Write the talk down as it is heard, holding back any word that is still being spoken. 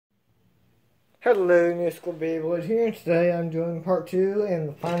Hello, New School Beyblade here, and today I'm doing part 2 and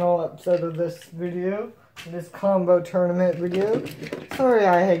the final episode of this video, this combo tournament video. Sorry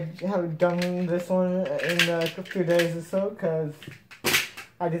I haven't done this one in a few days or so, because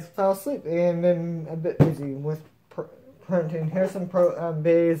I just fell asleep and been a bit busy with printing. Here's some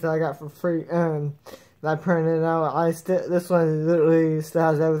bays that I got for free that I printed out. This one literally still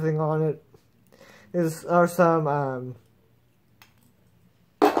has everything on it. These are some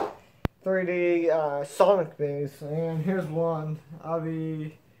 3D Sonic bays, and here's one. I'll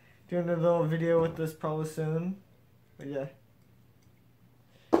be doing a little video with this probably soon, but yeah.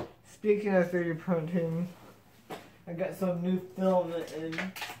 Speaking of 3D printing, I got some new filament in.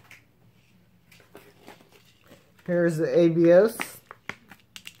 Here's the ABS.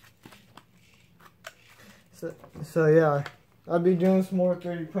 So yeah, I'll be doing some more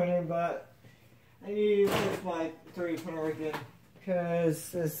 3D printing, but I need to fix my 3D printer again,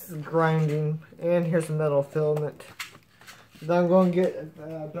 because it's grinding. And here's some metal filament. Then I'm going to get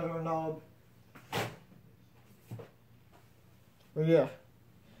a better knob. But yeah.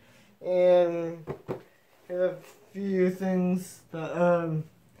 And here's a few things that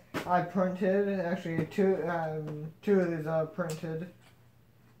I printed. Actually, two of these I printed.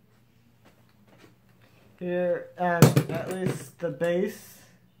 Here, at least the base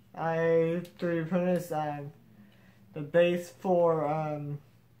I 3D printed is the base for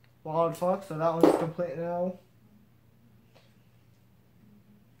Wild Fox, so that one's complete now.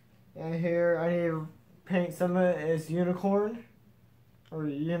 And here I need to paint some of it as Unicorn, or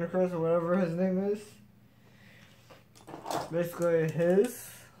Unicrus, or whatever his name is. Basically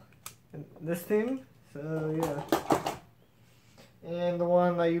this theme, so yeah. And the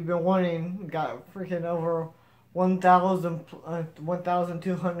one that you've been wanting got freaking over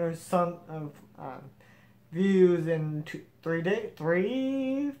 1,200 views in 4 days.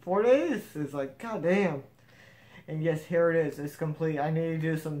 It's like, goddamn. And yes, here it is. It's complete. I need to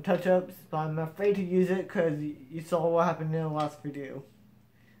do some touch-ups, but I'm afraid to use it because you saw what happened in the last video,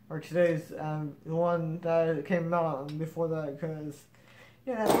 or today's the one that came out before that, because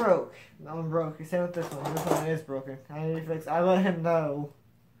yeah, that broke. That one broke. Same with this one. This one is broken. I need to fix. I let him know,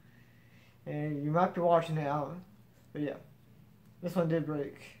 and you might be watching it out. But yeah, this one did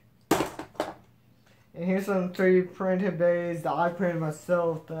break. And here's some 3D printed bays that I printed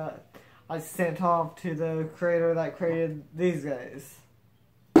myself that I sent off to the creator that created these guys.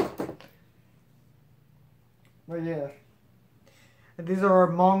 But yeah, and these are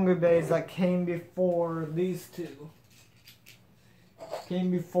manga bays that came before these two.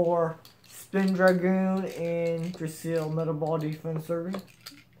 Came before Spin Dragoon and Drasil Metal Ball Defensor.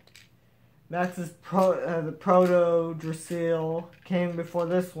 Max's the Proto Drasil came before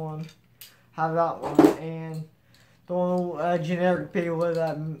this one. Have that one, and the one generic Beyblade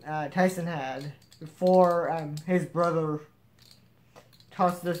that Tyson had before his brother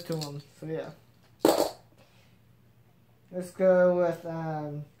tossed this to him. So yeah, let's go with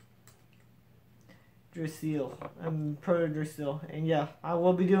Drasil, Proto Drasil, and yeah, I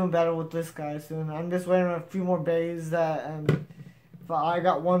will be doing better with this guy soon. I'm just waiting on a few more bays that I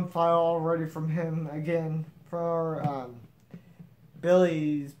got one file already from him again for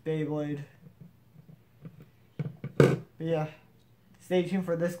Billy's Beyblade. But yeah, stay tuned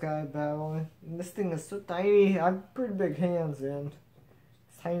for this guy battle. And this thing is so tiny. I have pretty big hands, and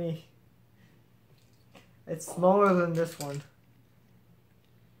it's tiny. It's smaller than this one,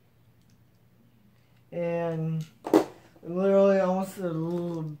 and literally almost a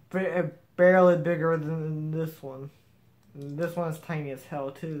little bit, barely bigger than this one. And this one's tiny as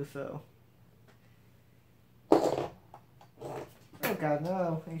hell too. So, oh god,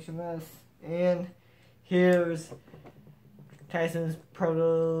 no, HMS. And here's Tyson's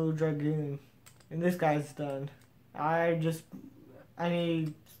Proto Dragoon, and this guy's done. I need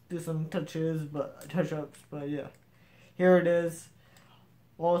to do some touch-ups, but yeah, here it is,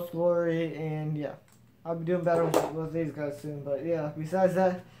 Lost Glory, and yeah, I'll be doing better with these guys soon. But yeah, besides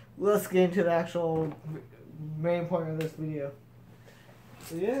that, let's get into the actual main point of this video.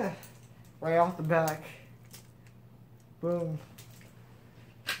 So yeah, right off the back, boom,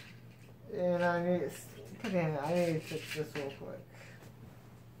 and I need to fix this real quick.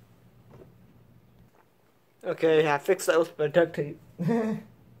 Okay, I fixed that with my duct tape. So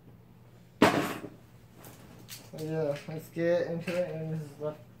yeah, let's get into it, and this is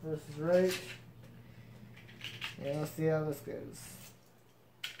left versus right. And let's see how this goes.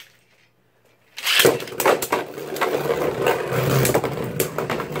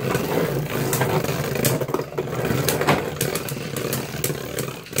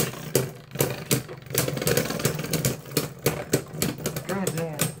 God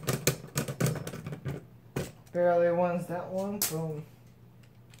damn. Barely wins that one. Boom.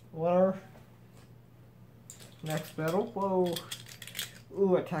 Winner. Next battle. Whoa.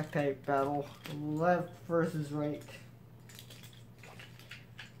 Ooh, attack type battle. Left versus right.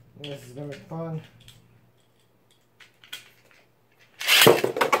 This is gonna be fun.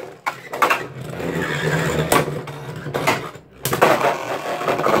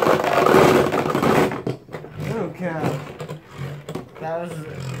 Okay. That was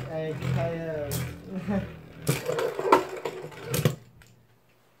a KO.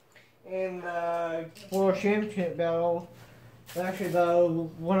 In the World Championship battle, actually the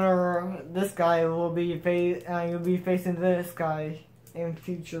winner, this guy will be you'll be facing this guy in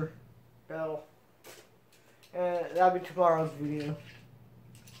future battle. That'll be tomorrow's video.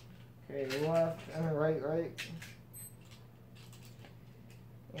 Okay, left and right.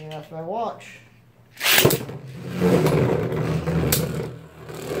 And that's my watch.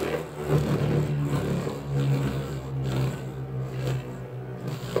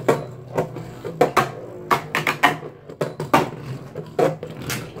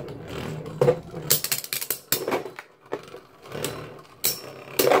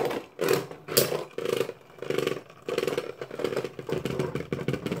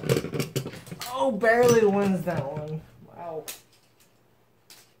 Oh, barely wins that one. Wow.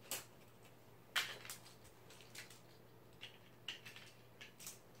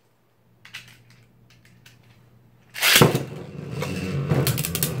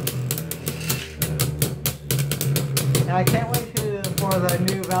 And I can't wait for the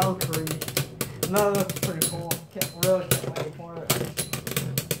new Valkyrie. That looks pretty cool. Really can't wait for it.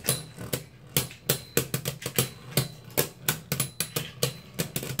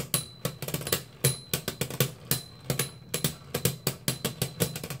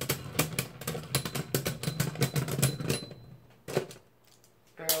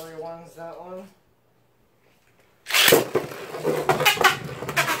 Barely wins that one.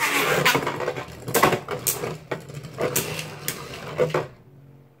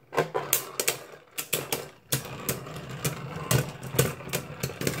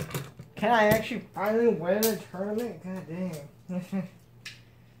 Can I actually finally win a tournament? God damn.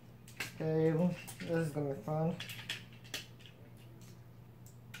 Okay, well, this is gonna be fun.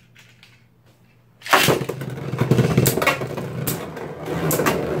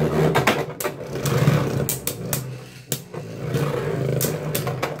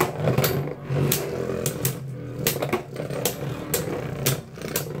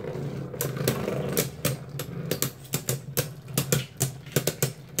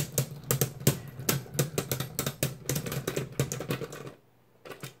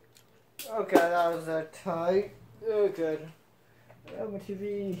 Okay, that was a tight. Oh, good. Oh, my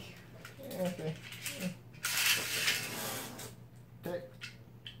TV. Okay. Okay.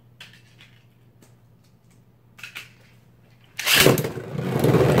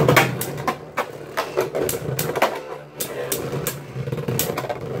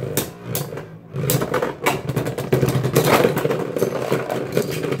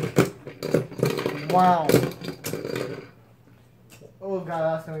 Wow. Oh god,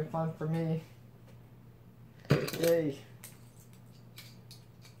 that's gonna be fun for me. Yay.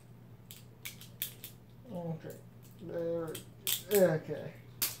 Okay. There. Okay.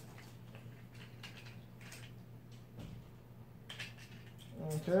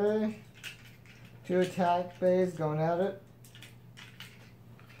 Okay. 2 attack phase going at it.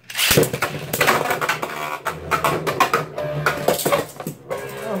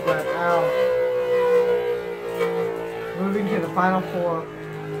 Oh god, ow. Moving to the final 4.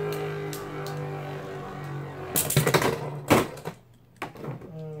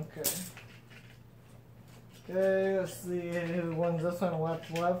 Okay. Okay, let's see who wins this one.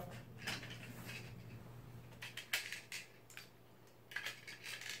 Left.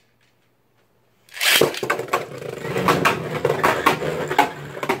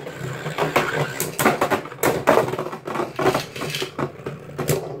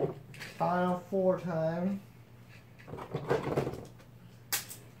 Final 4 time.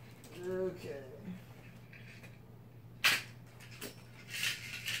 Okay.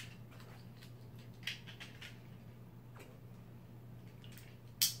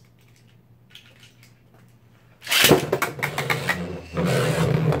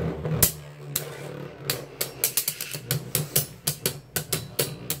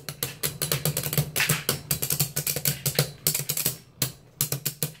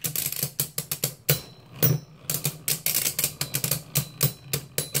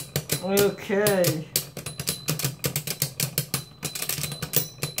 Okay.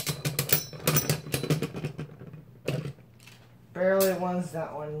 Barely wins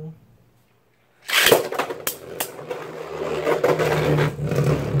that one.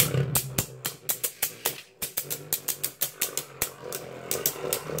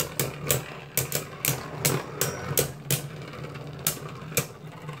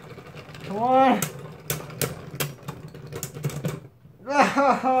 Come on.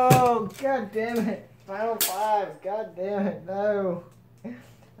 Oh, god damn it. Final five. God damn it. No.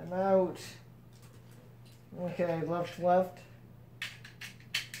 I'm out. Okay, left.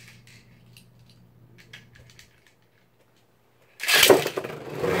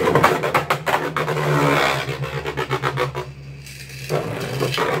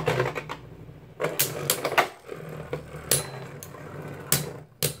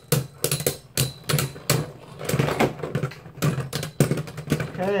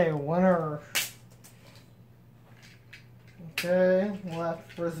 Okay, winner. Okay,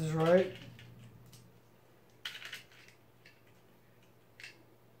 left versus right.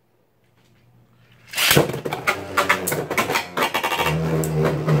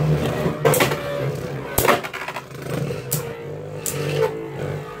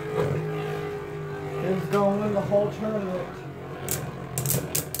 Who's going to win the whole tournament?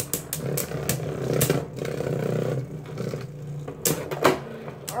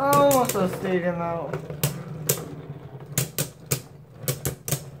 I almost have stayed him out.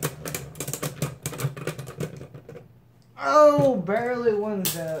 Oh, barely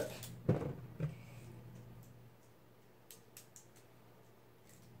wins that.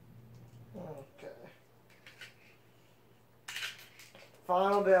 Okay.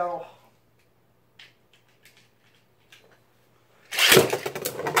 Final bell.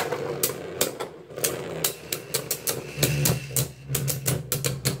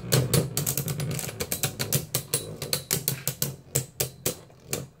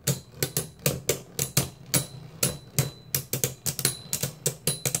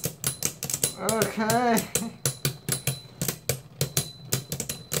 Okay.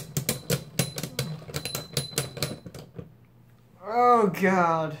 Oh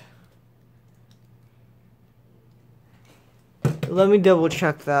God. Let me double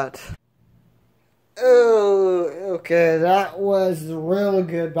check that. Oh, okay, that was really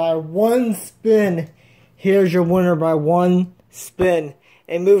good. By one spin, here's your winner by one spin.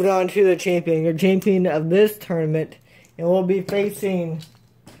 And moving on to the champion. Your champion of this tournament. And we'll be facing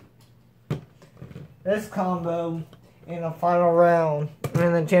this combo in the final round.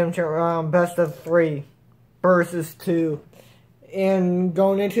 In the championship round, best of 3 versus 2. And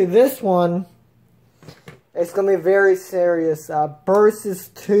going into this one, it's going to be very serious. Versus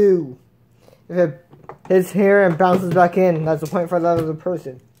 2. If it hits here and bounces back in, that's a point for the other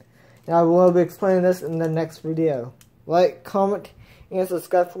person. And I will be explaining this in the next video. Like, comment, and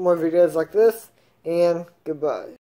subscribe for more videos like this. And goodbye.